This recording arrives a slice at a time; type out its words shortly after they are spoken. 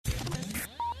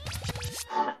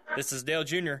This is Dale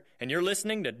Jr., and you're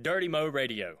listening to Dirty Mo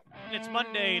Radio. It's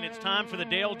Monday, and it's time for the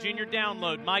Dale Jr.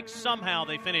 Download. Mike, somehow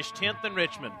they finished 10th in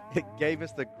Richmond. It gave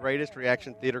us the greatest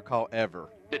reaction theater call ever.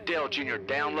 The Dale Jr.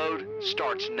 Download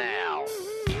starts now.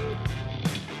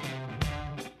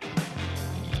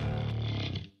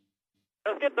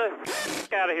 Let's get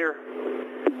the out of here.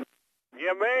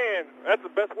 Yeah, man. That's the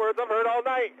best words I've heard all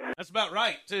night. That's about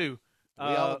right, too. We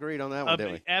all agreed on that one,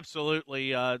 didn't we?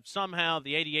 Absolutely. Somehow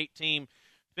the 88 team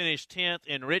finished 10th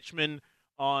in Richmond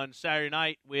on Saturday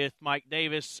night with Mike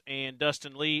Davis and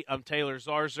Dustin Lee. I'm Taylor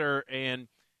Zarzer, and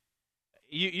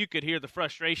you could hear the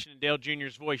frustration in Dale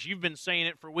Jr.'s voice. You've been saying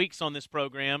it for weeks on this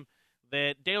program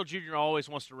that Dale Jr. always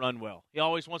wants to run well. He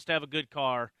always wants to have a good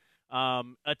car. A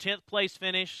 10th place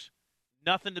finish,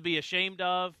 nothing to be ashamed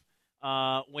of.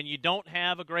 When you don't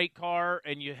have a great car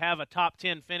and you have a top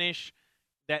 10 finish,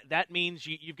 that means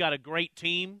you've got a great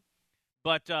team.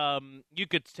 But you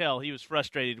could tell he was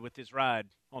frustrated with his ride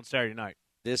on Saturday night.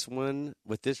 This one,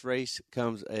 with this race,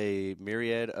 comes a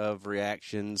myriad of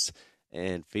reactions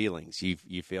and feelings.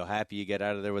 You feel happy you get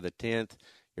out of there with a 10th.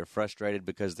 You're frustrated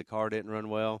because the car didn't run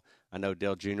well. I know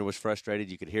Dale Jr. was frustrated.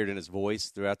 You could hear it in his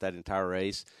voice throughout that entire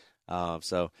race. But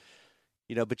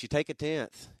you take a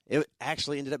 10th. It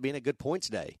actually ended up being a good points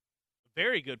day.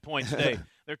 Very good points day.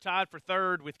 They're tied for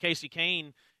third with Casey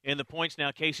Kane in the points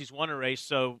now. Casey's won a race,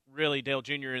 so really Dale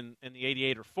Jr. and the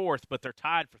 88 are fourth, but they're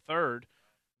tied for third.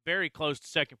 Very close to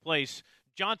second place.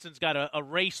 Johnson's got a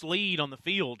race lead on the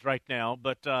field right now,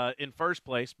 but in first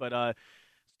place. But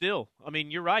still, I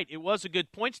mean, you're right. It was a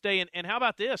good points day. And how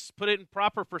about this? Put it in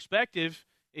proper perspective.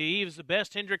 He was the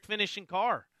best Hendrick finishing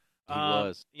car. He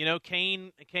was.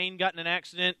 Kane got in an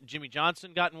accident. Jimmy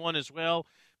Johnson got in one as well.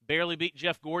 Barely beat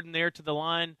Jeff Gordon there to the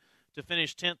line to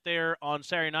finish 10th there on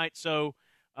Saturday night. So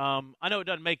I know it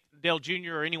doesn't make Dale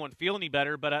Jr. or anyone feel any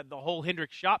better, but the whole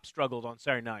Hendrick shop struggled on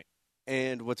Saturday night.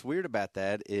 And what's weird about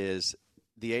that is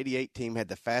the 88 team had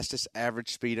the fastest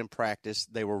average speed in practice.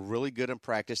 They were really good in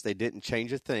practice. They didn't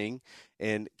change a thing.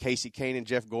 And Casey Kane and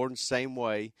Jeff Gordon, same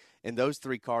way. And those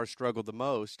three cars struggled the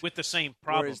most. With the same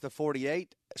problem. Whereas the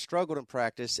 48 struggled in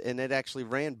practice, and it actually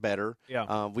ran better.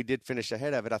 Yeah. We did finish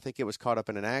ahead of it. I think it was caught up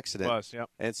in an accident. It was, yeah.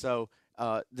 And so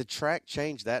the track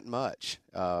changed that much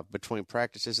between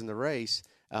practices and the race.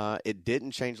 It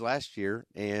didn't change last year,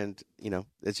 and,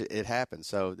 it happened.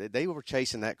 So they were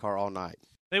chasing that car all night.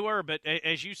 They were, but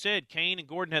as you said, Kane and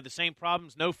Gordon had the same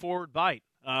problems, no forward bite.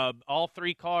 All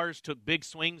three cars took big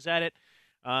swings at it.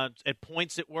 At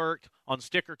points it worked. On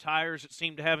sticker tires, it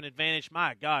seemed to have an advantage.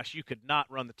 My gosh, you could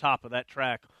not run the top of that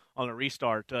track on a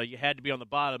restart. You had to be on the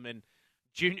bottom, and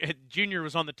Junior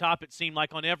was on the top, it seemed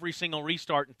like, on every single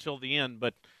restart until the end.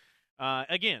 But,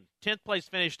 again, 10th place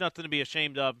finish, nothing to be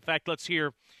ashamed of. In fact, let's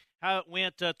hear how it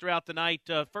went throughout the night.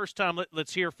 First time,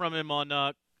 let's hear from him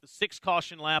on sixth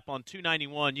caution lap on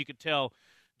 291. You could tell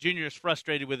Junior is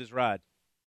frustrated with his ride.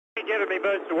 Ain't giving me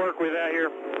much to work with out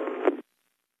here.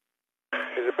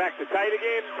 Is it back to tight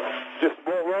again? Just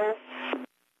won't roll?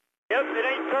 Yep, it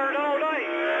ain't turned all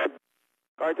night.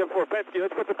 All right, 10-4, Penske,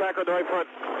 let's put the pack on the right front.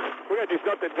 We got to do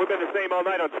something. We've been the same all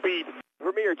night on speed.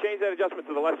 Vermeer, change that adjustment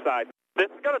to the left side. This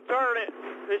is going to turn it.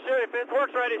 If it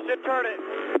works right, it should turn it.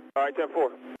 All right,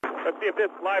 10-4. Let's see if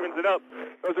this livens it up.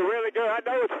 Those are really good. I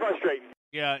know it's frustrating.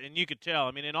 Yeah, and you could tell.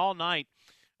 I mean, in all night,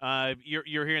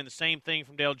 you're hearing the same thing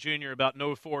from Dale Jr. about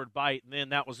no forward bite, and then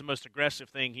that was the most aggressive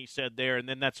thing he said there, and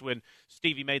then that's when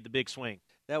Stevie made the big swing.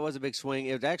 That was a big swing.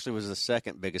 It actually was the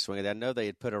second biggest swing. I know they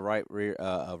had put a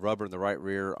rubber in the right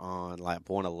rear on lap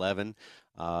 111.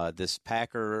 This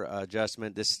Packer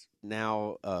adjustment, this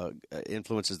now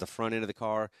influences the front end of the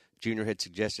car. Junior had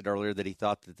suggested earlier that he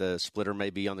thought that the splitter may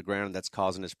be on the ground, and that's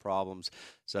causing his problems.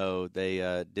 So they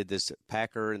did this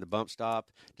Packer in the bump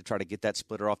stop to try to get that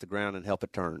splitter off the ground and help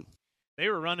it turn. They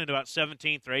were running about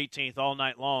 17th or 18th all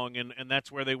night long, and that's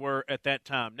where they were at that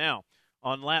time. Now,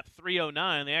 on lap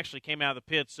 309, they actually came out of the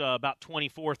pits about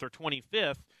 24th or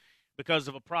 25th because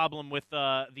of a problem with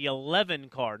the 11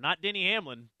 car. Not Denny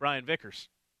Hamlin, Brian Vickers.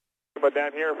 But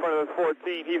down here in front of the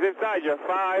 14, he's inside you.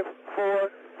 5, 4,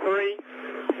 3.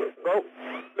 Oh,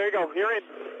 there you go. You're in.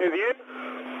 Is he in?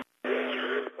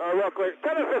 Real clear.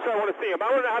 Tell the official I want to see him. I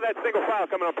want to know how that single file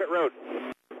coming on pit road.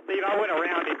 Steve, I went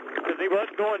around him because he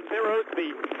wasn't going pit road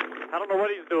speed. I don't know what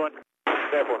he's doing.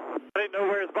 Therefore, I didn't know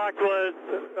where his box was.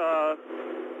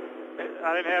 I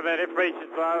didn't have that information,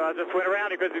 so I just went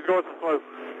around him because he's going so slow.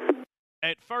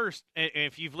 At first,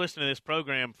 if you've listened to this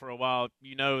program for a while,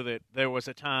 you know that there was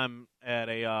a time at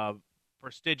a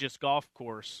prestigious golf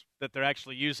course that they're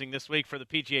actually using this week for the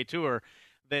PGA Tour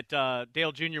that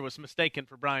Dale Jr. was mistaken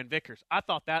for Brian Vickers. I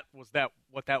thought that was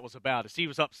what that was about. Is he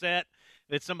was upset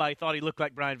that somebody thought he looked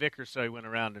like Brian Vickers, so he went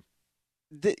around him.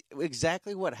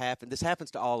 Exactly what happened. This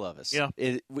happens to all of us. Yeah.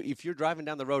 If you're driving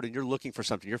down the road and you're looking for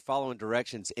something, you're following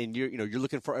directions, and you're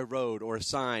looking for a road or a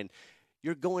sign,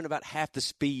 you're going about half the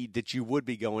speed that you would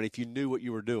be going if you knew what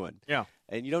you were doing. Yeah.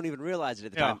 And you don't even realize it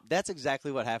at the time. That's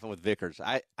exactly what happened with Vickers.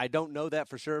 I don't know that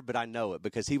for sure, but I know it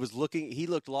because he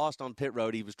looked lost on pit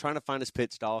road. He was trying to find his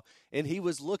pit stall, and he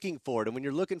was looking for it. And when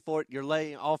you're looking for it, you're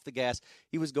laying off the gas.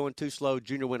 He was going too slow.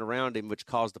 Junior went around him, which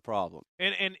caused the problem.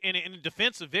 And in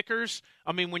defense of Vickers,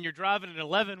 I mean, when you're driving an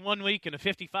 11 one week and a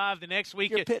 55 the next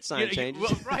week, your pit sign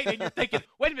changes. Right, and you're thinking,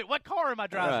 wait a minute, what car am I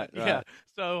driving? Right. Yeah.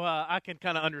 So I can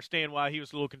kind of understand why he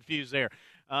was a little confused there.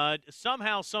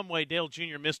 Somehow, some way, Dale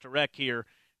Jr. missed a wreck here.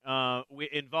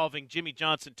 Involving Jimmy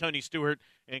Johnson, Tony Stewart,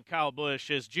 and Kyle Busch.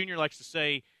 As Junior likes to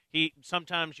say,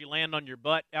 sometimes you land on your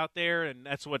butt out there, and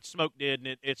that's what Smoke did,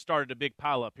 and it started a big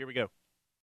pileup. Here we go.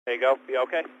 There you go. You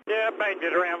okay? Yeah, banged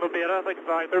it around a little bit. I think it's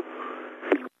fine.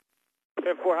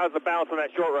 10-4, how's the bounce on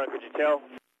that short run? Could you tell?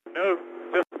 No,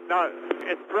 just not.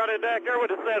 It's running back there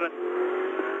with a 7.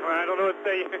 I don't know what to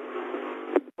say.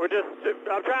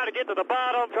 I'm trying to get to the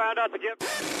bottom, trying not to get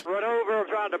run over. I'm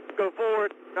trying to go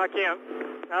forward. I can't.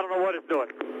 I don't know what it's doing.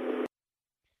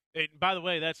 And by the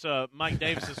way, that's Mike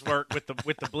Davis's work with the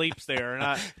bleeps there.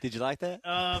 And Did you like that?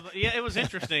 Yeah, it was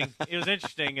interesting.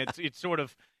 It's sort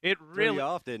of it really threw you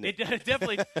off, didn't it? It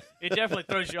definitely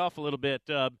throws you off a little bit.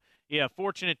 Yeah,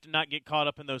 fortunate to not get caught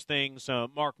up in those things.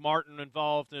 Mark Martin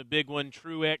involved in a big one.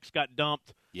 Truex got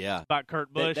dumped. Yeah, by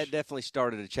Kurt Busch. That definitely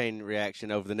started a chain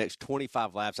reaction over the next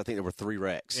 25 laps. I think there were 3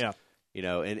 wrecks. Yeah.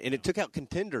 And it took out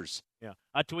contenders. Yeah,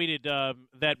 I tweeted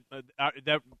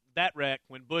that wreck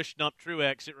when Busch dumped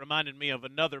Truex. It reminded me of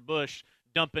another Busch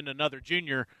dumping another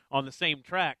junior on the same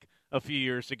track a few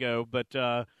years ago. But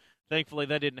thankfully,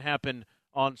 that didn't happen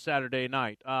on Saturday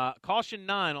night. Caution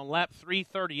 9 on lap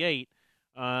 338.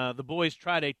 The boys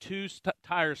tried a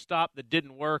 2-tire stop that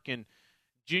didn't work, and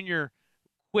Junior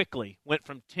quickly went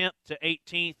from 10th to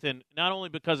 18th, and not only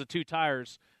because of 2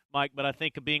 tires, Mike, but I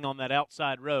think of being on that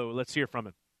outside row. Let's hear from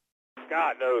him.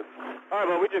 God knows. All right,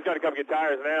 well, we just got to come get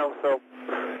tires now, so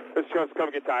let's just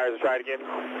come get tires and try it again.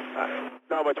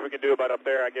 Not much we can do about up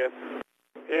there, I guess.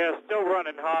 Yeah, still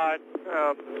running hot.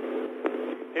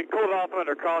 It cooled off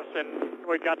under caution.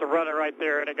 We got the runner right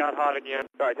there, and it got hot again.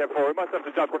 All right, 10-4, we must have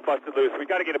the ductwork busted loose. We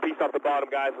got to get a piece off the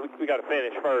bottom, guys. We got to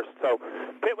finish first. So,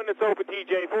 pit when it's open,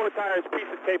 TJ. 4 tires,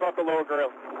 piece of tape off the lower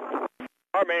grill.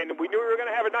 All right, man, we knew we were going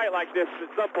to have a night like this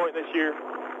at some point this year.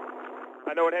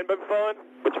 I know it hadn't been fun,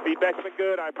 but your feedback's been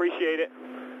good. I appreciate it.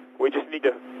 We just need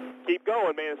to keep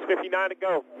going, man. It's 59 to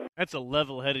go. That's a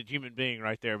level-headed human being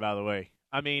right there, by the way.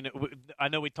 I mean, I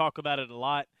know we talk about it a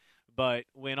lot, but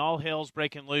when all hell's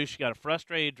breaking loose, you got a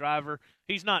frustrated driver.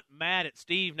 He's not mad at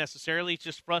Steve necessarily. He's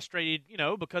just frustrated,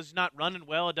 because he's not running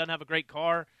well. It doesn't have a great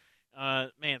car.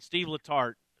 Man, Steve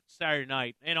Letarte, Saturday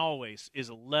night, and always, is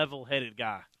a level-headed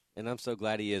guy. And I'm so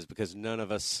glad he is because none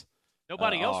of us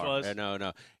Nobody else was.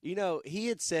 No. He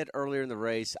had said earlier in the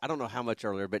race, I don't know how much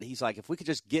earlier, but he's like, if we could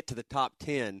just get to the top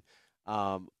 10,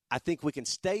 I think we can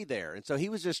stay there. And so he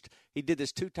did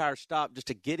this 2-tire stop just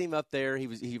to get him up there.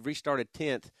 He restarted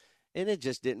 10th, and it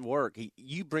just didn't work.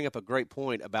 You bring up a great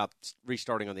point about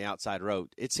restarting on the outside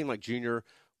road. It seemed like Junior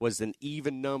was an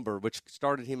even number, which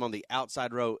started him on the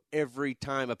outside row every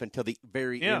time up until the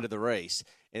very end of the race.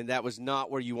 And that was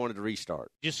not where you wanted to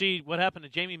restart. Did you see what happened to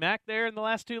Jamie Mack there in the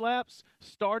last 2 laps?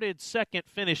 Started second,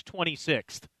 finished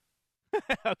 26th.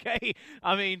 Okay?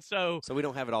 I mean, so we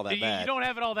don't have it all that bad. You don't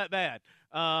have it all that bad.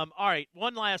 All right,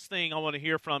 one last thing I want to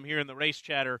hear from here in the race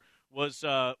chatter was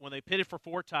when they pitted for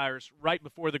 4 tires right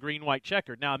before the green-white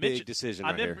checker. Now, Big decision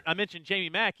right here. I mentioned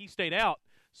Jamie Mack. He stayed out.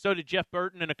 So did Jeff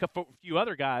Burton and a few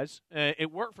other guys.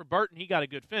 It worked for Burton. He got a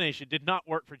good finish. It did not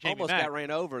work for Jamie Mack. Almost got ran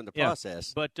over in the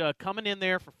process. But coming in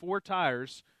there for 4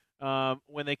 tires,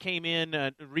 when they came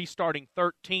in restarting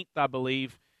 13th, I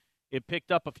believe, it picked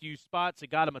up a few spots.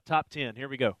 It got them a top 10. Here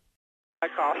we go.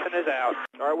 Caution is out.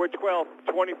 All right, we're 12,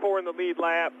 24 in the lead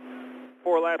lap.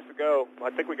 4 laps to go. I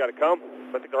think we got to come.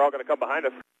 I think they're all going to come behind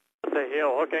us. The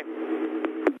hill, okay.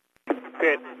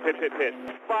 Pit.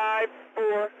 5,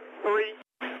 4, 3,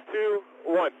 2,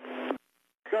 1.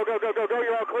 Go.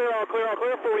 You're all clear.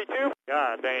 42.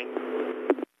 God dang.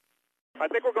 I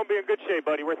think we're going to be in good shape,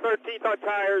 buddy. We're 13th on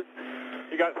tires.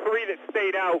 You got 3 that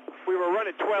stayed out. We were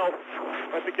running 12th.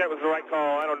 I think that was the right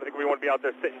call. I don't think we want to be out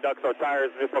there sitting ducks on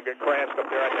tires and just going to get crashed up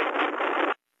there, I think.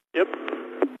 Yep.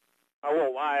 I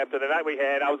won't lie. After the night we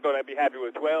had, I was going to be happy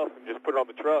with 12 and just put it on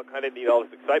the truck. I didn't need all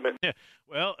this excitement. Yeah.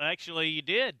 Well, actually, you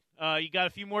did. You got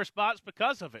a few more spots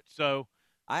because of it. So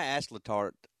I asked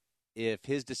Letarte if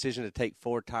his decision to take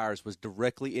 4 tires was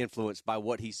directly influenced by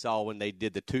what he saw when they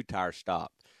did the 2-tire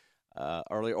stop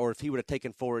earlier, or if he would have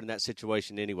taken 4 in that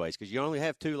situation anyways, because you only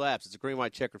have 2 laps. It's a green,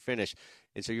 white, checker finish,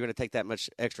 and so you're going to take that much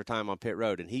extra time on pit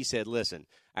road. And he said, listen,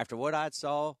 after what I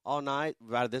saw all night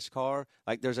out of this car,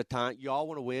 like there's a time, you all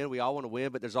want to win, we all want to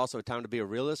win, but there's also a time to be a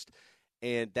realist,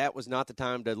 and that was not the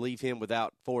time to leave him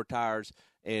without 4 tires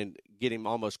and get him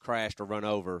almost crashed or run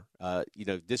over.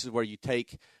 This is where you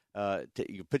take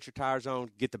you put your tires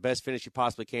on, get the best finish you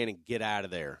possibly can, and get out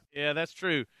of there. Yeah, that's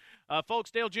true.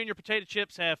 Folks, Dale Jr. potato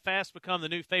chips have fast become the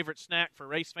new favorite snack for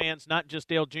race fans, not just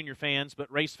Dale Jr. fans, but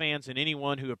race fans and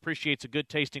anyone who appreciates a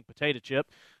good-tasting potato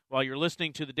chip. While you're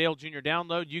listening to the Dale Jr.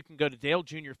 Download, you can go to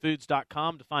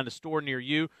DaleJr.Foods.com to find a store near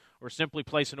you or simply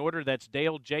place an order. That's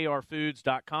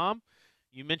DaleJRFoods.com.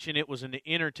 You mentioned it was an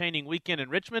entertaining weekend in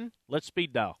Richmond. Let's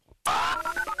speed dial.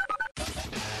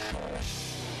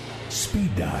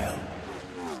 Speed dial.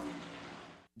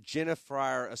 Jenna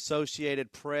Fryer,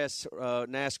 Associated Press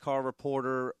NASCAR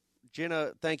reporter.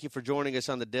 Jenna, thank you for joining us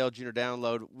on the Dale Jr.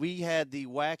 Download. We had the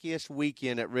wackiest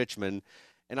weekend at Richmond,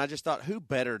 and I just thought, who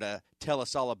better to tell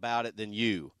us all about it than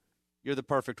you? You're the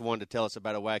perfect one to tell us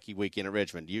about a wacky weekend at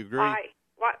Richmond. Do you agree?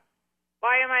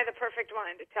 Why am I the perfect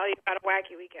one to tell you about a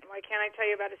wacky weekend? Why can't I tell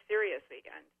you about a serious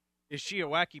weekend? Is she a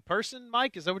wacky person,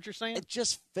 Mike? Is that what you're saying? It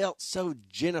just felt so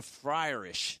Jenna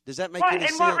Fryer-ish. Does that make any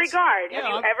sense? In what regard? Yeah,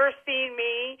 Have you ever seen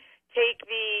me take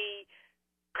the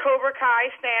Cobra Kai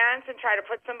stance and try to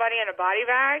put somebody in a body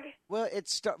bag? Well,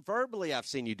 verbally I've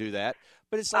seen you do that,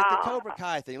 but it's like the Cobra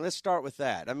Kai thing. Let's start with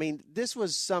that. I mean, this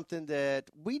was something that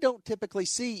we don't typically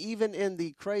see, even in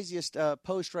the craziest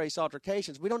post-race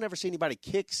altercations. We don't ever see anybody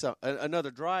kick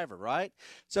another driver, right?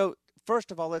 So,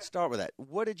 first of all, let's start with that.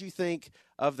 What did you think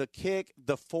of the kick,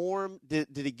 the form? Did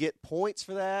he get points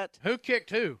for that? Who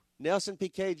kicked who? Nelson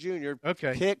Piquet Jr.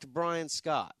 kicked Brian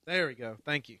Scott. There we go.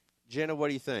 Thank you. Jenna, what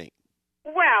do you think?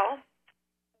 Well,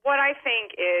 what I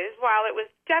think is, while it was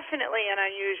definitely an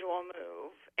unusual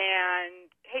move, and,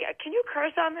 hey, can you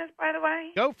curse on this, by the way?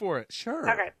 Go for it. Sure.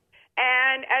 Okay.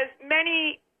 And as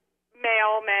many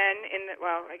mailmen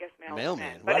I guess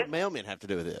mailmen. What do mailmen have to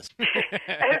do with this?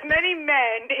 As many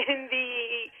men in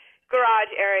the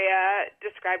garage area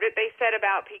described it, they said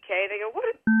about PK, they go, what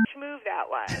a move that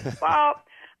was. Well,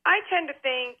 I tend to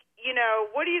think,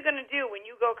 what are you going to do when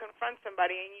you go confront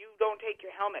somebody and you don't take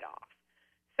your helmet off?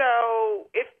 So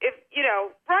if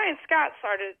Brian Scott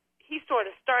sort of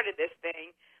started this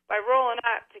thing by rolling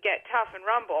up to get tough and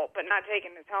rumble, but not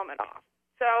taking his helmet off.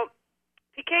 So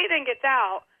PK then gets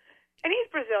out, and he's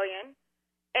Brazilian,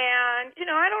 and,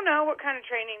 I don't know what kind of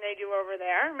training they do over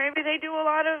there. Maybe they do a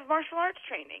lot of martial arts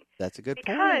training. That's a good point.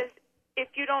 Because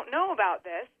if you don't know about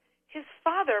this, his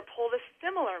father pulled a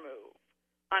similar move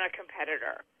on a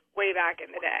competitor way back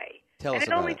in the day. Tell us and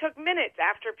it about only took minutes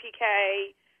after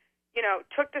PK,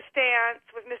 took the stance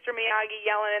with Mr. Miyagi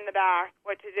yelling in the back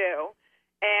what to do,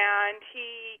 and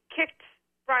he kicked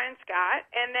Brian Scott,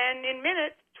 and then in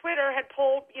minutes, Twitter had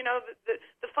pulled,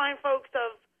 the fine folks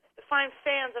of the fine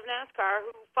fans of NASCAR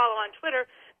who follow on Twitter,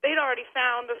 they'd already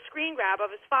found the screen grab of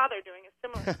his father doing a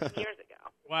similar thing years ago.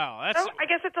 Wow, so I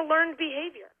guess it's a learned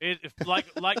behavior.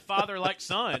 Like father, like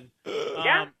son.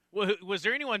 Yeah. Was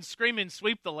there anyone screaming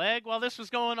 "sweep the leg" while this was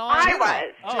going on? I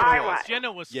was. Jenna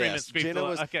was screaming "sweep the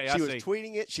leg." Okay, she was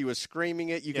tweeting it. She was screaming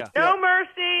it. You could no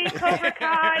mercy, Cobra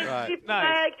Kai, right. sweep the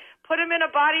leg, put him in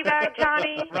a body bag,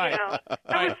 Johnny. Right.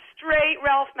 That was straight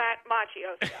Ralph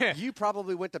Macchio stuff. You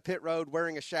probably went to pit road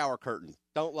wearing a shower curtain.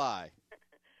 Don't lie.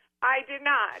 I did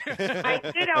not.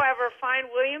 I did, however, find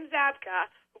William Zabka,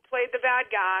 who played the bad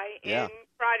guy in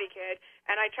Karate Kid,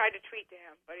 and I tried to tweet to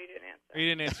him, but he didn't answer. He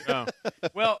didn't answer. Oh.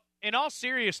 Well, in all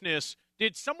seriousness,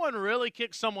 did someone really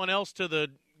kick someone else to the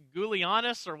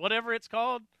Gulianis or whatever it's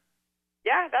called?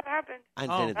 Yeah, that happened. I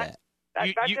invented that.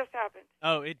 That just happened.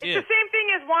 Oh, it did. It's the same thing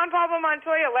as Juan Pablo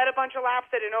Montoya led a bunch of laps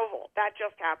at an oval. That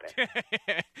just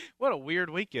happened. What a weird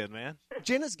weekend, man.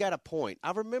 Jenna's got a point.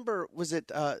 I remember, was it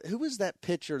who was that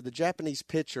pitcher, the Japanese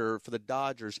pitcher for the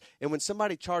Dodgers? And when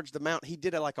somebody charged the mound, he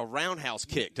did a roundhouse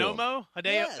kick to him. Nomo?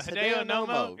 Hideo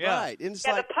Nomo? Yeah. Right. And it's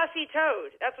the pussy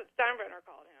toad. That's what Steinbrenner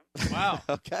called him. Wow.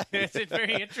 Okay. It's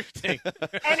very interesting.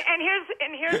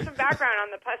 and here's some background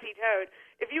on the pussy toad.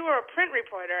 If you were a print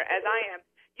reporter, as I am,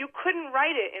 You couldn't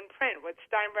write it in print what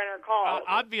Steinbrenner called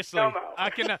obviously. Domo.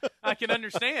 I can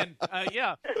understand.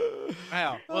 Yeah.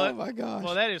 Wow. Well, Oh my gosh.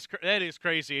 Well, that is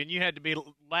crazy, and you had to be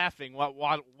laughing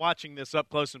while watching this up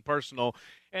close and personal.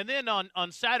 And then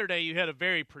on Saturday, you had a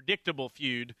very predictable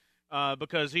feud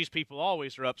because these people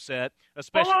always are upset,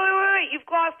 especially. Wait. You've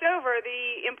glossed over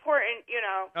the important,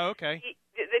 Oh, okay.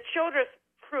 the Childress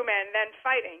crewmen then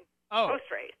fighting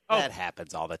post-race. That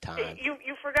happens all the time.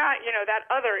 You forgot, that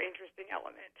other interesting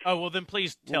element. Oh, well, then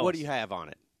please tell What us. do you have on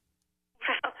it?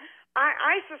 Well,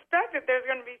 I suspect that there's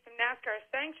going to be some NASCAR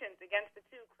sanctions against the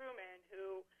two crewmen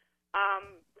who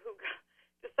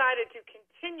decided to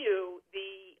continue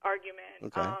the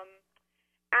argument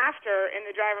after in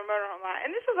the driver motorhome lot.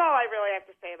 And this is all I really have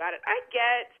to say about it. I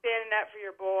get standing up for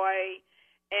your boy,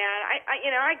 and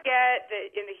I get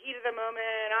that in the heat of the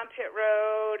moment on pit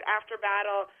road after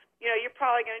battle, you're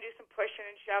probably going to do some pushing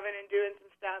and shoving and doing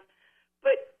some stuff.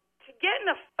 But to get in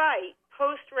a fight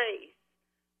post-race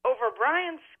over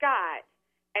Brian Scott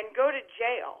and go to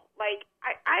jail,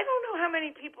 I don't know how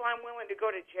many people I'm willing to go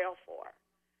to jail for.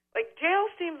 Jail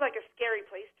seems like a scary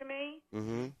place to me.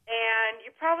 Mm-hmm. And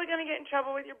you're probably going to get in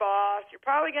trouble with your boss. You're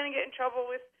probably going to get in trouble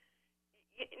with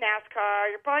NASCAR.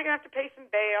 You're probably going to have to pay some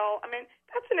bail. I mean,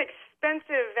 that's an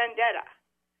expensive vendetta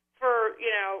for,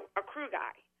 a crew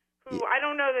guy who I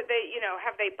don't know that they,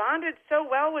 have they bonded so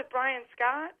well with Brian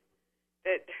Scott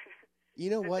that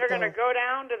they're going to go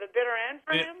down to the bitter end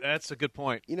for him? That's a good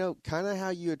point. Kind of how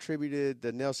you attributed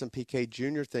the Nelson Piquet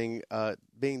Jr. thing,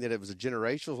 being that it was a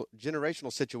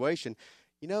generational situation.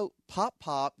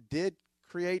 Pop did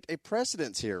create a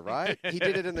precedence here, right? He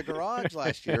did it in the garage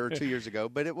last year or 2 years ago,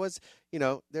 but it was,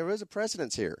 there was a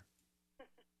precedence here,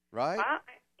 right?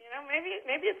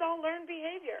 Maybe it's all learned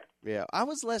behavior. Yeah, I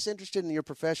was less interested in your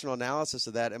professional analysis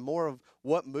of that and more of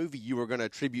what movie you were going to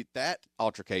attribute that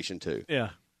altercation to. Yeah.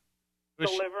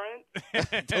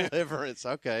 Deliverance. Deliverance.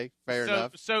 Okay, fair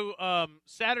enough. So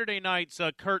Saturday night's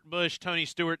Kurt Busch, Tony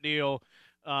Stewart deal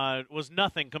was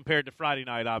nothing compared to Friday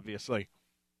night, obviously.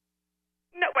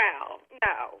 No,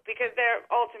 because there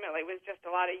ultimately was just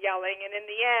a lot of yelling, and in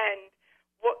the end,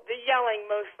 the yelling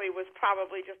mostly was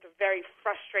probably just a very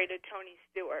frustrated Tony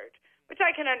Stewart, which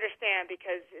I can understand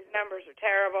because his numbers are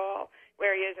terrible.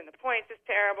 Where he is in the points is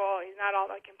terrible. He's not all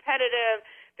that competitive.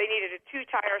 They needed a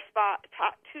two-tire stop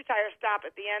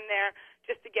at the end there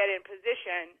just to get in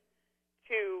position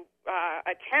to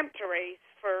attempt to race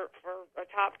for a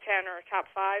top 10 or a top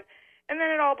 5. And then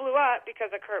it all blew up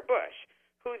because of Kurt Busch,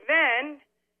 who then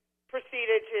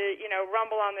proceeded to,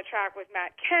 rumble on the track with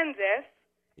Matt Kenseth.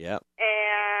 Yep.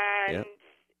 And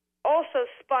also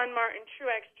spun Martin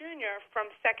Truex Jr. from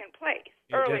second place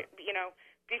early,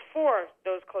 before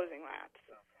those closing laps.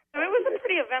 So it was a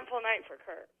pretty eventful night for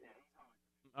Kurt.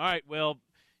 All right, well,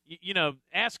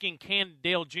 asking can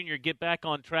Dale Jr. get back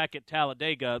on track at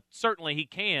Talladega, certainly he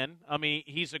can. I mean,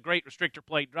 he's a great restrictor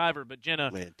plate driver, but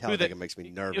Jenna, Talladega makes me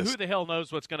nervous. Who the hell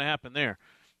knows what's going to happen there?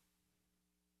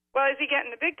 Well, is he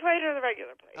getting the big plate or the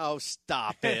regular plate? Oh,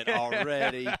 stop it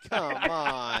already. Come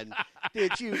on.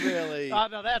 Did you really? Oh,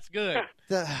 no, that's good.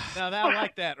 Now, I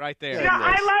like that right there.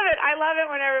 I love it. I love it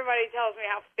when everybody tells me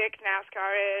how fixed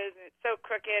NASCAR is, and it's so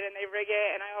crooked, and they rig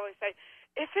it, and I always say,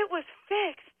 if it was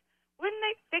fixed, wouldn't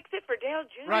they fix it for Dale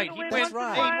Jr. Right. to win once in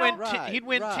a while? He'd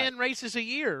win 10 races a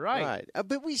year, right?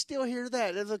 But we still hear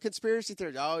that. There's a conspiracy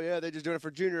theory. Oh, yeah, they're just doing it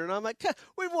for Junior. And I'm like,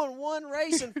 we've won one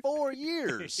race in 4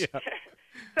 years.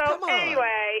 So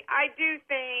anyway, I do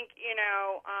think,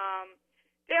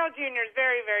 Dale Jr. is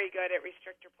very, very good at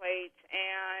restrictor plates,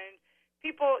 and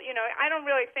people, I don't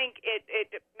really think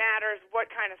it matters what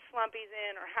kind of slump he's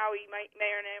in or how he may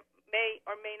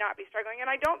or may not be struggling. And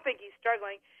I don't think he's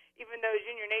struggling, even though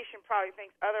Junior Nation probably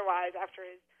thinks otherwise after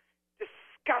his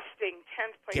disgusting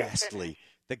 10th place finish.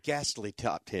 The ghastly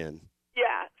top 10.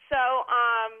 Yeah. So,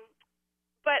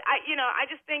 but I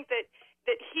just think that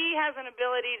he has an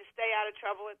ability to stay out of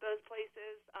trouble at those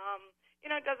places.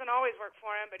 It doesn't always work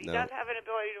for him, but he does have an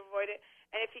ability to avoid it.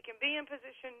 And if he can be in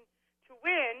position to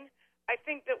win, I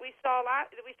think that we saw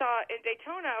in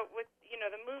Daytona with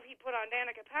the move he put on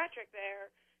Danica Patrick there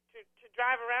to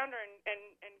drive around her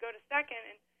and go to second,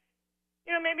 and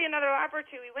maybe another lap or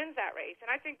two he wins that race. And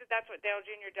I think that that's what Dale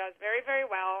Jr. does very, very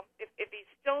well. If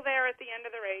he's still there at the end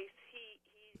of the race, he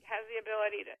has the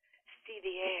ability to see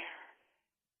the air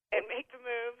and make the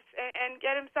moves and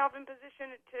get himself in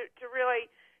position to really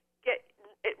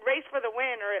race for the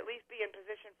win, or at least be in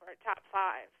position for a top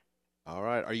 5. All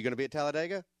right. Are you going to be at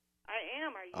Talladega? I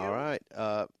am. Are you? All right.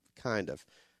 Kind of.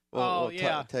 We'll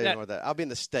yeah. tell you more about that. I'll be in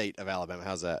the state of Alabama.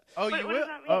 How's that? Oh, Wait, you what will? does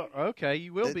that mean? Oh, okay.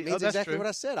 You will It be. means Oh, that's exactly true. what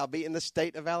I said. I'll be in the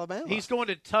state of Alabama. He's going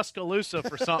to Tuscaloosa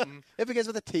for something. It begins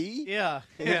with a T. Yeah.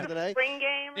 It begins with an A. Spring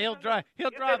game? Or He'll something? drive.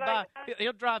 He'll You drive did by. like that?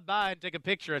 He'll drive by and take a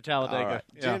picture of Talladega. All right.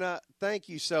 Yeah. Jenna, thank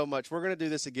you so much. We're going to do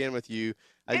this again with you.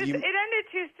 It ended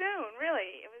too soon,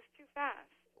 really. It was too fast.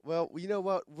 Well, you know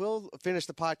what? We'll finish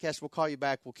the podcast. We'll call you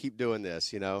back. We'll keep doing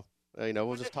this. We'll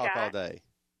just just talk all stat? day.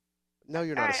 No,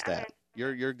 you're not a All right, stat.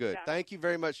 You're good. Yeah. Thank you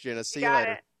very much, Jenna. See You you got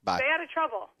later. it. Bye. Stay out of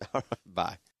trouble. All right.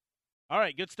 Bye. All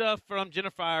right, good stuff from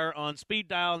Jennifer on Speed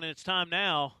Dial, and it's time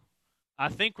now. I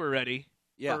think we're ready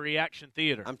for Reaction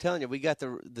Theater. I'm telling you, we got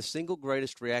the single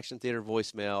greatest Reaction Theater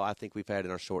voicemail I think we've had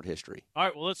in our short history. All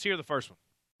right, well, let's hear the first one.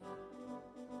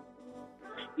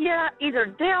 Yeah, either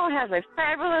Dale has a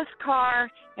fabulous car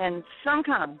and some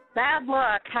kind of bad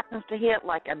luck happens to hit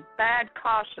like a bad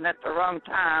caution at the wrong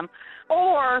time,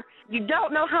 or you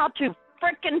don't know how to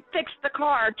frickin' fix the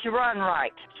car to run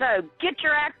right. So get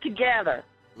your act together.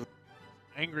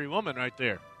 Angry woman right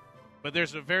there. But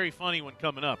there's a very funny one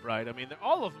coming up, right? I mean,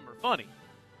 all of them are funny,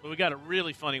 but we got a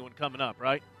really funny one coming up,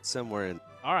 right? Somewhere in.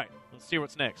 All right, let's see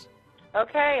what's next.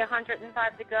 Okay,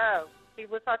 105 to go. She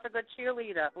was such a good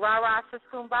cheerleader. Rah-rah, sis,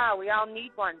 kumbaya. We all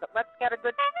need one, but let's get a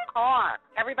good car.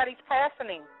 Everybody's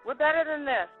passing. We're better than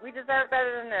this. We deserve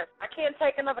better than this. I can't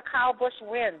take another Kyle Busch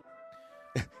win.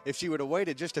 If she would have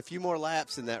waited just a few more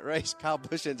laps in that race, Kyle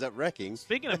Busch ends up wrecking.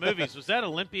 Speaking of movies, was that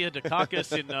Olympia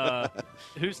Dukakis in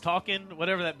Who's Talking,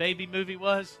 whatever that baby movie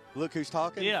was? Look Who's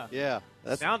Talking? Yeah. Yeah.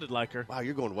 Sounded like her. Wow,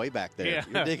 you're going way back there. Yeah.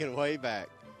 You're digging way back.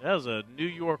 That was a New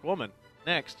York woman.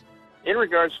 Next. In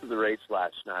regards to the race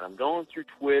last night, I'm going through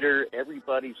Twitter.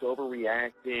 Everybody's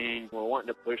overreacting. We're wanting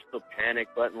to push the panic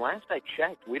button. Last I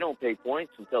checked, we don't pay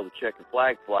points until the checkered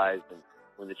flag flies. And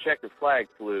when the checkered flag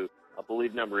flew, I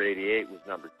believe number 88 was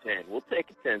number 10. We'll take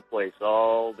a 10th place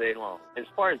all day long. As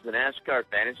far as the NASCAR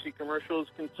fantasy commercial is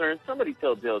concerned, somebody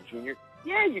tell Dale Jr.,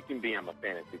 yeah, you can be on my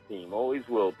fantasy team. Always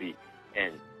will be.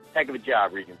 And heck of a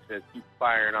job, Regan Smith. Keep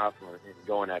firing off and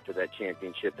going after that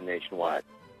championship in Nationwide.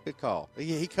 Good call.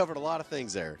 He covered a lot of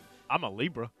things there. I'm a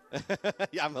Libra.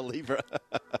 Yeah, I'm a Libra.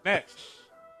 Next.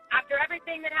 After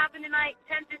everything that happened tonight,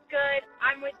 10th is good.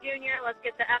 I'm with Junior. Let's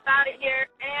get the F out of here.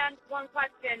 And one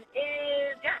question,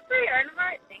 is Jeffrey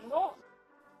Earnhardt single?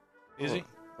 Is he?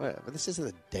 But this isn't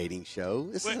a dating show.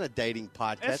 This isn't a dating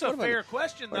podcast. That's a fair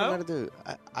question, what though. am I going to do?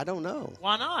 I don't know.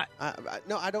 Why not?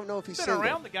 No, I don't know if he's Been single.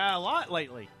 around the guy a lot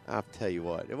lately. I'll tell you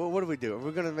what. What do we do?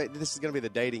 We're going to make this is going to be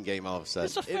the dating game all of a sudden.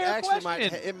 It's a fair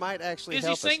question. It might actually Is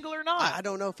help he single us. or not? I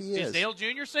don't know if he is. Is Dale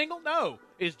Jr. single? No.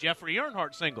 Is Jeffrey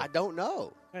Earnhardt single? I don't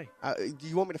know. Hey. Do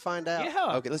you want me to find out?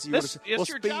 Yeah. Okay, let's. It's We'll your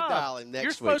speed job. dial him next You're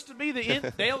week. supposed to be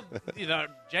the Dale,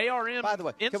 JRM. By the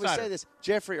way, insider. can we say this?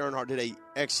 Jeffrey Earnhardt did an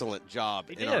excellent job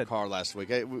He in our did. car last week.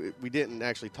 We didn't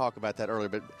actually talk about that earlier,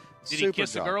 but Did super he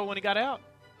kiss job. a girl when he got out?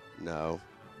 No.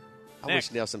 I Next.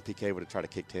 wish Nelson Piquet would have tried to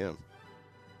kick him.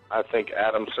 I think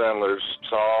Adam Sandler's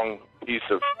song, Piece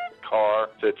of Car,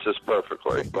 fits us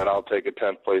perfectly, but I'll take a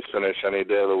 10th place finish any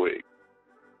day of the week.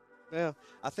 Yeah,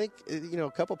 I think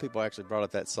a couple people actually brought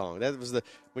up that song. That was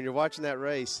when you're watching that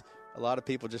race, a lot of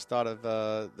people just thought of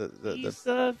the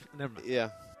Never mind. yeah.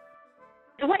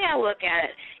 The way I look at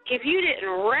it, if you didn't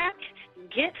wreck,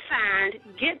 get fined,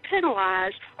 get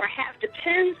penalized, or have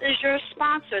Depends as your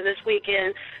sponsor this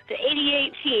weekend, the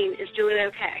 88 team is doing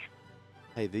okay.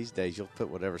 Hey, these days you'll put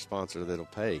whatever sponsor that'll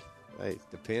pay. Hey,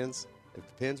 Depends. If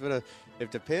Depends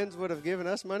would have given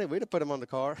us money, we'd have put him on the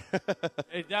car. That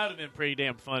would have been pretty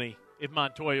damn funny if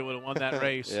Montoya would have won that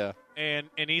race. Yeah. And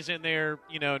he's in there,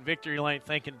 in victory lane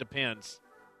thinking Depends.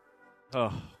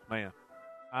 Oh, man.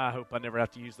 I hope I never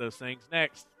have to use those things.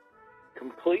 Next.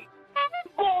 Complete.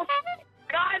 Bull,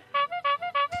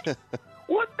 guys!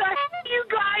 What the heck are you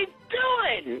guys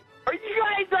doing? Are you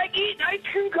guys eating ice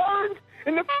cream cones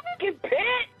in the fucking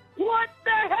pit? What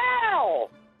the hell?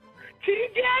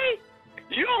 TJ,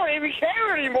 you don't even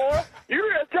care anymore.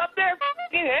 You're just up there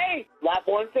fucking, hey, lap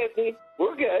 150,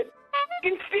 we're good.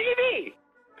 Fucking Stevie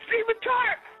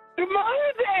Tart, the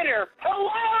motivator.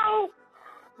 Hello?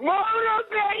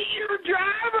 Motivate your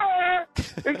driver.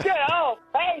 Instead,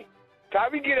 hey,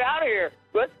 time to get out of here.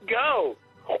 Let's go.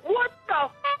 What the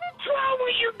fuck's wrong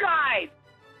with you guys?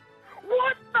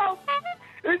 What the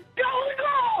fuck is going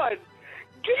on?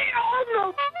 Get on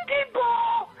the fucking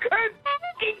ball and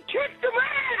fucking kick some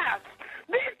ass.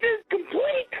 This is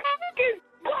complete fucking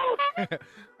bullshit.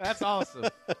 That's awesome.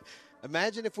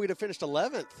 Imagine if we'd have finished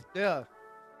 11th. Yeah.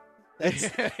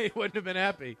 He wouldn't have been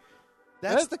happy.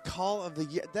 That's the call of the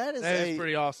year. That is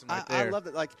pretty awesome right there. I love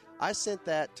it. Like, I sent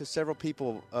that to several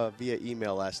people via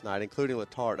email last night, including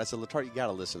Latart. I said, Latart, you got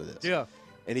to listen to this. Yeah.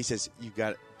 And he says,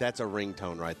 that's a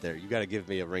ringtone right there. You got to give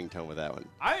me a ringtone with that one.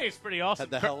 I think it's pretty awesome.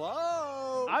 The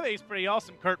hello. I think it's pretty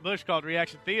awesome. Kurt Busch called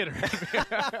Reaction Theater.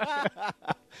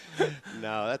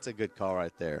 No, that's a good call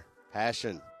right there.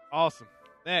 Passion. Awesome.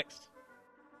 Next.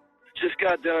 Just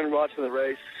got done watching the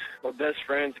race. My best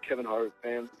friend's a Kevin Harvick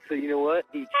fan. So you know what?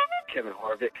 Eat Kevin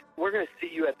Harvick. We're going to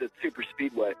see you at the Super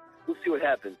Speedway. We'll see what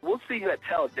happens. We'll see you at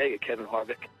Talladega, Kevin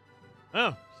Harvick. Oh,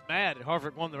 it's mad that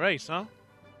Harvick won the race, huh?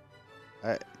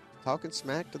 Talking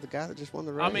smack to the guy that just won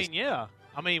the race. I mean, yeah.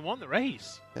 He won the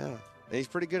race. Yeah. And he's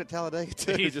pretty good at Talladega,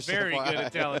 too. He's just very FYI. good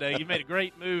at Talladega. You made a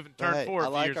great move in turn 4 a few years ago. I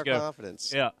like our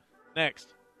confidence. Yeah.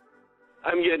 Next.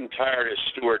 I'm getting tired of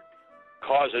Stewart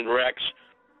causing wrecks,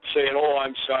 saying, oh,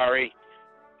 I'm sorry.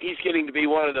 He's getting to be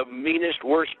one of the meanest,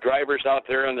 worst drivers out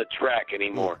there on the track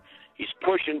anymore. He's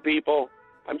pushing people.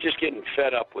 I'm just getting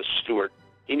fed up with Stewart.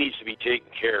 He needs to be taken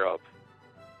care of.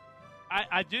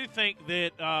 I do think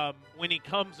that when he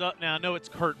comes up now, I know it's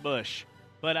Kurt Busch,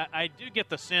 but I do get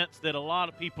the sense that a lot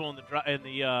of people in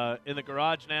the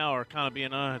garage now are kind of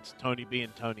being, it's Tony being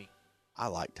Tony. I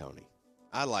like Tony.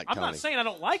 I'm not saying I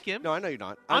don't like him. No, I know you're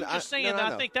not. I'm just saying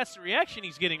that I think that's the reaction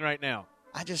he's getting right now.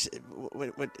 I just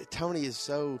when Tony is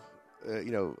so,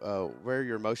 wear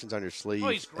your emotions on your sleeve. Oh,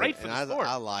 he's great for the sport.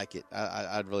 I like it.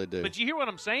 I really do. But you hear what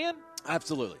I'm saying?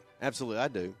 Absolutely, I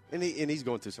do. And he's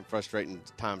going through some frustrating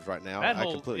times right now. I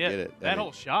completely get it. That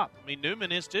whole shop.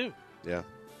 Newman is too. Yeah.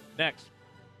 Next.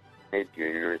 Hey,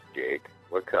 Junior, it's Jake.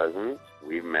 We're cousins.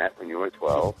 We met when you were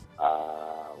 12.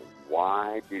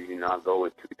 Why did you not go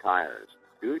with 2 tires?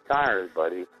 2 tires,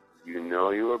 buddy. You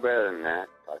know you were better than that.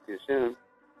 Talk to you soon.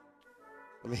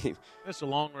 It's a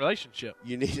long relationship.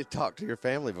 You need to talk to your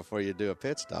family before you do a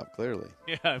pit stop, clearly.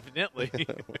 Yeah, evidently.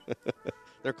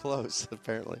 They're close,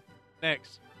 apparently.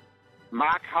 Next.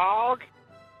 Mike Hogg,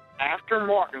 after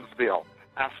Martinsville,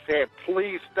 I said,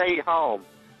 please stay home.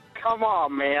 Come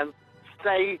on, man.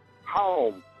 Stay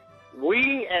home.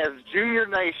 We, as Junior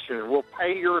Nation, will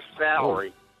pay your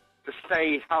salary to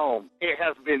stay home. It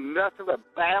has been nothing but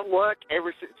bad luck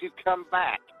ever since you come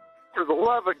back. For the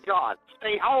love of God,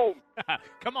 stay home.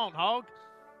 Come on, Hog.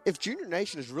 If Junior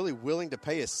Nation is really willing to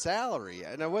pay his salary,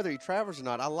 now whether he travels or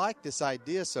not, I like this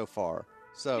idea so far.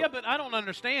 Yeah, but I don't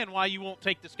understand why you won't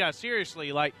take this guy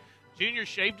seriously. Like, Junior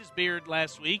shaved his beard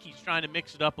last week. He's trying to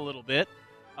mix it up a little bit.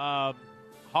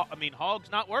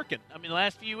 Hog's not working. The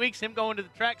last few weeks, him going to the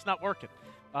track's not working.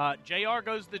 JR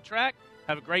goes to the track,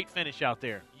 have a great finish out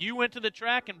there. You went to the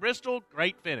track in Bristol,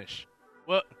 great finish.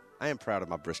 Well, I am proud of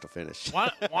my Bristol finish.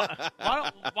 Why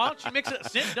don't you mix it?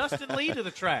 Send Dustin Lee to the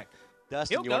track.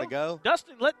 Dustin, you want to go?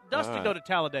 Let Dustin go to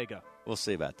Talladega. We'll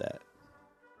see about that.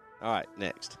 All right,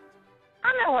 next.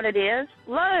 I know what it is.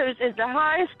 Lowe's is the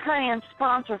highest paying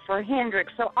sponsor for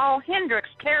Hendricks, so all Hendricks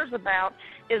cares about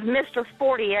is Mr.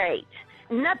 48.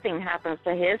 Nothing happens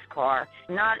to his car,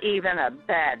 not even a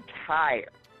bad tire.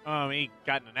 He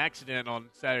got in an accident on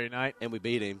Saturday night. And we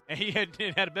beat him. And he had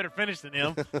a better finish than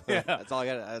him. Yeah. That's all I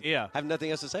got. I have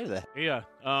nothing else to say to that. Yeah.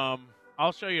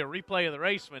 I'll show you a replay of the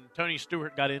race when Tony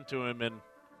Stewart got into him, and,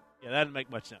 that didn't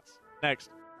make much sense. Next.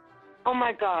 Oh,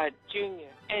 my God, Junior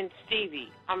and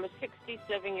Stevie, I'm a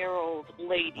 67-year-old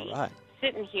lady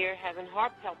sitting here having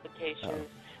heart palpitations.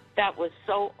 That was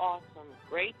so awesome.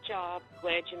 Great job.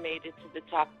 Glad you made it to the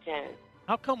top 10.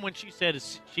 How come when she said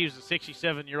she was a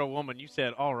 67-year-old woman, you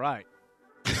said, all right?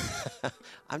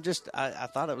 I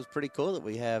thought it was pretty cool that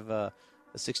we have a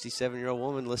 67-year-old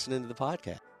woman listening to the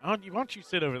podcast. Why don't you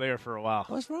sit over there for a while?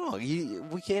 What's wrong?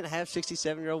 We can't have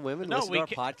 67-year-old women listen to our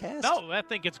podcast? No, I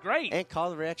think it's great. And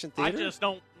call the Reaction Theater? I just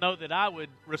don't know that I would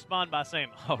respond by saying,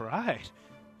 all right.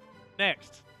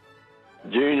 Next.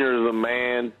 Junior's a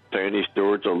man. Tony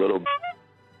Stewart's a little...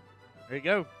 There you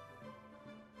go.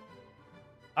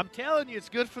 I'm telling you, it's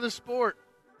good for the sport.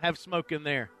 Have smoke in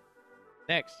there.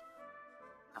 Next.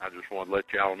 I just want to let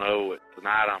y'all know that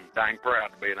tonight I'm dang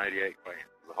proud to be an 88 fan.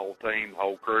 The whole team, the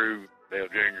whole crew, Dale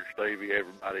Jr., Stevie,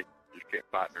 everybody just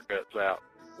kept fighting their guts out.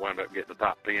 Wound up getting the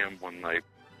top 10 when they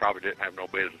probably didn't have no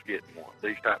business getting one.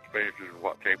 These types of finishes are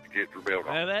what championships are built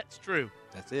on. That's true.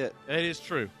 That's it. That is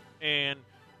true. And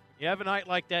you have a night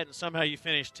like that and somehow you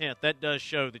finish 10th. That does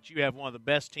show that you have one of the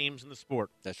best teams in the sport.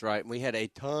 That's right. And we had a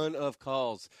ton of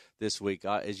calls this week,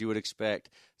 as you would expect.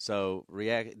 So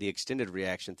the extended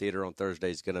Reaction Theater on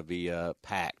Thursday is going to be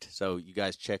packed. So you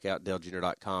guys check out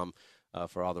DaleJr.com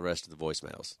for all the rest of the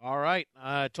voicemails. All right.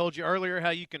 I told you earlier how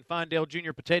you can find Dale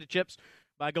Jr. potato chips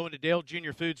by going to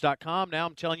DaleJr.Foods.com. Now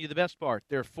I'm telling you the best part.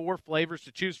 There are 4 flavors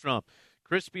to choose from.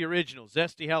 Crispy Original,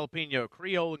 Zesty Jalapeno,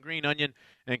 Creole and Green Onion,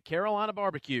 and Carolina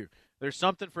Barbecue. There's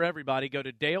something for everybody. Go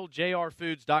to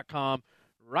DaleJrFoods.com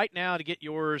right now to get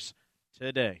yours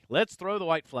today. Let's throw the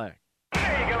white flag.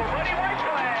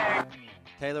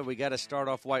 Taylor, we got to start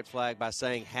off white flag by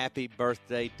saying happy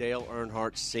birthday, Dale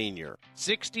Earnhardt Sr.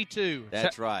 62.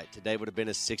 That's right. Today would have been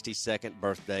his 62nd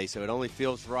birthday, so it only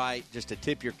feels right just to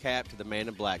tip your cap to the man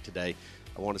in black today.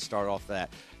 I want to start off that.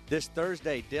 This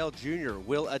Thursday, Dale Jr.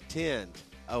 will attend.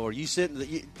 Oh, are you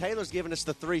sitting? Taylor's giving us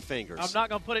the three fingers. I'm not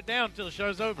going to put it down until the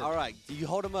show's over. All right. You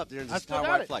hold them up during this entire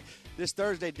white flag. This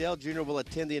Thursday, Dale Jr. will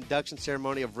attend the induction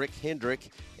ceremony of Rick Hendrick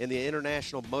in the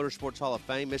International Motorsports Hall of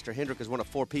Fame. Mr. Hendrick is one of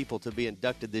 4 people to be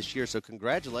inducted this year, so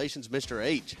congratulations, Mr.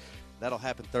 H. That'll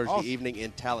happen Thursday evening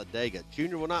in Talladega.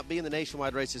 Junior will not be in the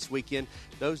nationwide race this weekend.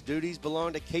 Those duties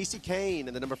belong to Casey Kane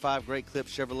in the number 5 Great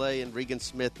Clips Chevrolet and Regan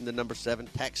Smith in the number 7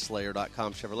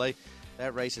 TaxSlayer.com Chevrolet.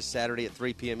 That race is Saturday at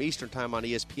 3 p.m. Eastern Time on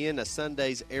ESPN.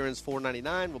 Sunday's Aaron's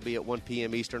 499 will be at 1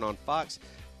 p.m. Eastern on Fox.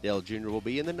 Dale Jr. will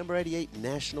be in the number 88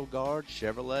 National Guard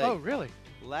Chevrolet. Oh, really?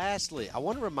 Lastly, I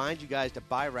want to remind you guys to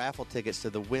buy raffle tickets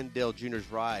to the Win Dale Jr.'s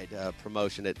Ride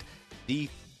promotion at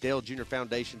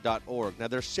DaleJr.Foundation.org. Now,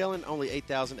 they're selling only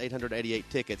 8,888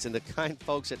 tickets, and the kind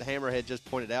folks at Hammerhead just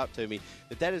pointed out to me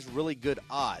that is really good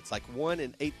odds. Like 1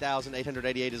 in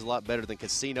 8,888 is a lot better than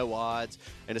casino odds,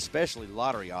 and especially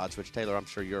lottery odds, which, Taylor, I'm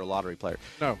sure you're a lottery player.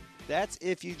 No. That's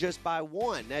if you just buy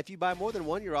one. Now, if you buy more than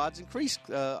one, your odds increase,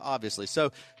 obviously.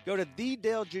 So go to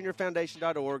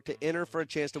TheDaleJr.Foundation.org to enter for a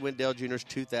chance to win Dale Jr.'s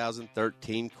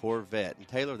 2013 Corvette. And,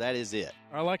 Taylor, that is it.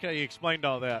 I like how you explained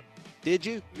all that. Did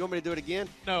you? You want me to do it again?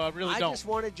 No, I really don't. I just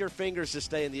wanted your fingers to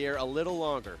stay in the air a little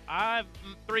longer. I have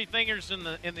 3 fingers in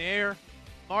the air.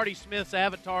 Marty Smith's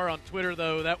avatar on Twitter,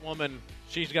 though, that woman,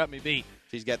 she's got me beat.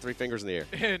 She's got 3 fingers in the air.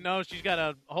 No, she's got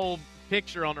a whole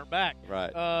picture on her back.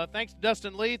 Right. Thanks to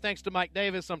Dustin Lee. Thanks to Mike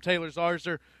Davis. I'm Taylor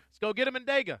Zarzer. Let's go get him in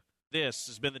Dega. This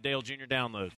has been the Dale Jr.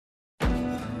 Download.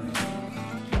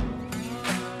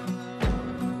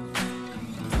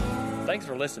 Thanks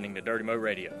for listening to Dirty Mo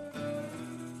Radio.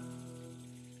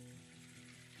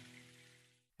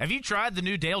 Have you tried the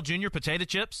new Dale Jr. potato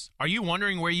chips? Are you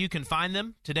wondering where you can find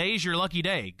them? Today's your lucky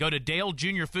day. Go to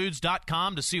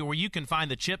DaleJrFoods.com to see where you can find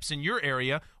the chips in your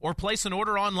area or place an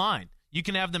order online. You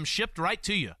can have them shipped right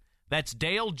to you. That's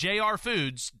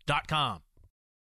DaleJrFoods.com.